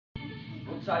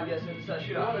time, yes, in the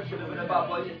session. Should have been about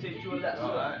what you teach you a lesson.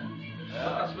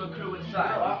 That's for a crew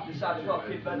inside. Decide to not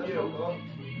keep on you.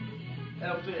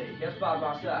 L3, yes, by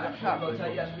my side. I'm gonna tell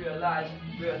you, yes, realize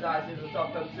in the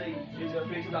top MC. He's a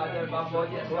freestyle there, my boy,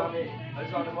 yes, I'm it.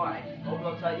 It's on the mic. I'm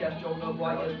gonna tell you, yes, Joe, no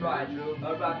boy, yes, right.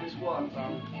 I rap this one.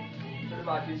 To the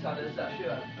right, inside of the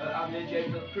session. I'm the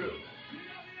James of the crew.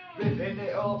 Ripping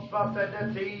it up, I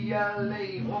said the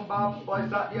TLE. One bad boy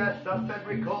said yes, I said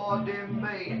recording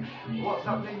me. What's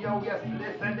happening, yo, yes,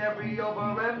 listen, every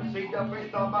other MC. The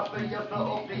freestyle master, yes, the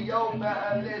up the yo,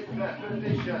 better listen,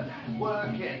 position,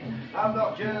 working. I'm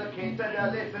not jerking, said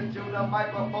I listen to the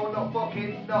microphone, not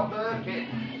fucking, not working.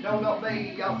 No, not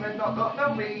me, I said not got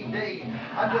no BD.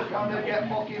 I just wanna get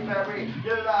fucking very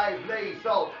lively.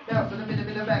 So, down to the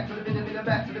minute, back to the minute,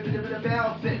 back to the minute,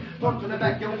 bouncing. Front to the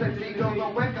back, yo, sexy girls, no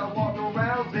wake up. I want to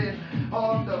rouse it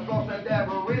on the floor, and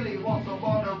never really want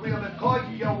someone to reel and coy.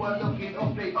 Yo, we're looking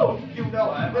up me. Oh, you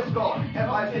know, let's go.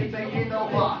 MIC taking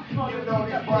over. You know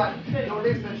this one. You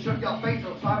listen, shook your face,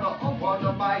 so time up on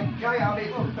the mic. I am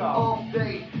it all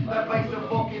day. The face of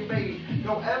fucking me.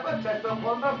 Don't ever test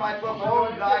upon the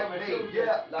microphone like me.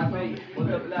 Yeah, like me.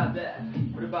 What's up like that?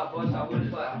 What about boys? I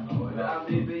will fight. With the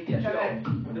MDB, get show.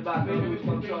 What about me, lose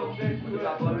control? What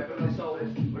about boys from the soul?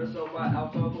 With the soul right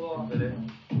out of the war.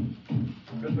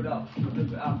 Rip it up,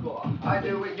 go on. I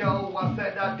do it, yo, I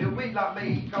said I do it like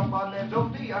me. Come on, there's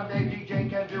Hufty, and the DJ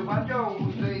can do and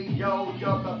Josie. Yo,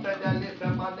 just I said that,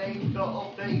 listen, my name's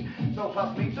Hufty. So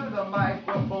pass me to the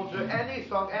microphone to any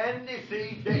song, any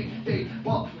CD.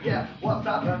 What, yeah, what's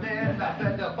happening? I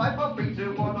said the 5, 4, 3,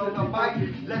 2, 1 on the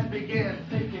mic. Let's begin.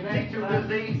 D to the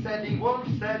Z said he once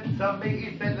said to me,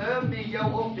 he said, learn me, yo,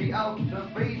 Hufty, out to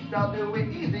freestyle, do it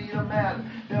easy,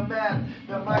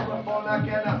 the microphone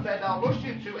again. I said I'll rush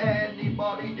you to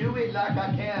anybody, do it like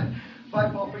I can.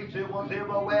 5, 4, 3, 2, 1,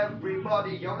 0,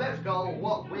 everybody, yo, let's go.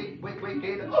 What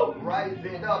wicked, oh,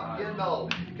 rising up, you know.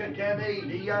 Kenny,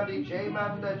 the Andy,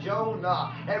 J-Man, the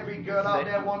Jonah. Every girl out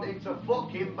there wanting to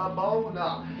fucking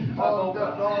Mamona. On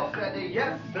the floor, said it,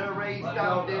 yes, sir,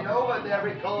 standing over there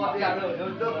recording.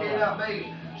 Looking at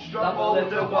me, strong all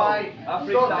the way,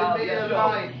 sorting me in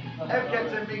line. And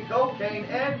getting me cocaine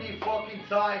any fucking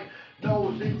time.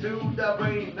 Nose into the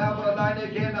brain, now a line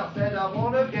again. I said I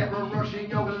wanna get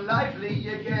rushing over lively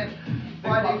again.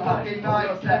 Friday fucking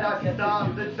night, said I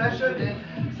start the session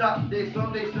in. Saturday,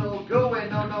 Sunday still going,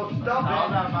 no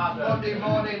stopping. Monday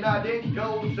morning I didn't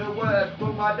go to work,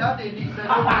 but my daddy, he said,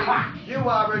 you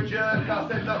are a jerk. I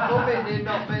said, not coming in,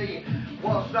 not me.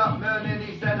 What's that, learning?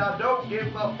 He said, I don't give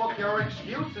a fuck, your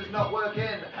excuse is not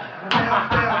working.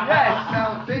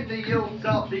 Down City,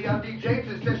 Hilltop, the Andy James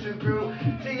session crew.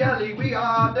 TLE, we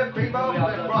are the cream of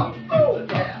the crop. Oh,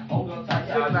 yeah. Hold on tight,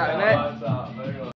 yeah.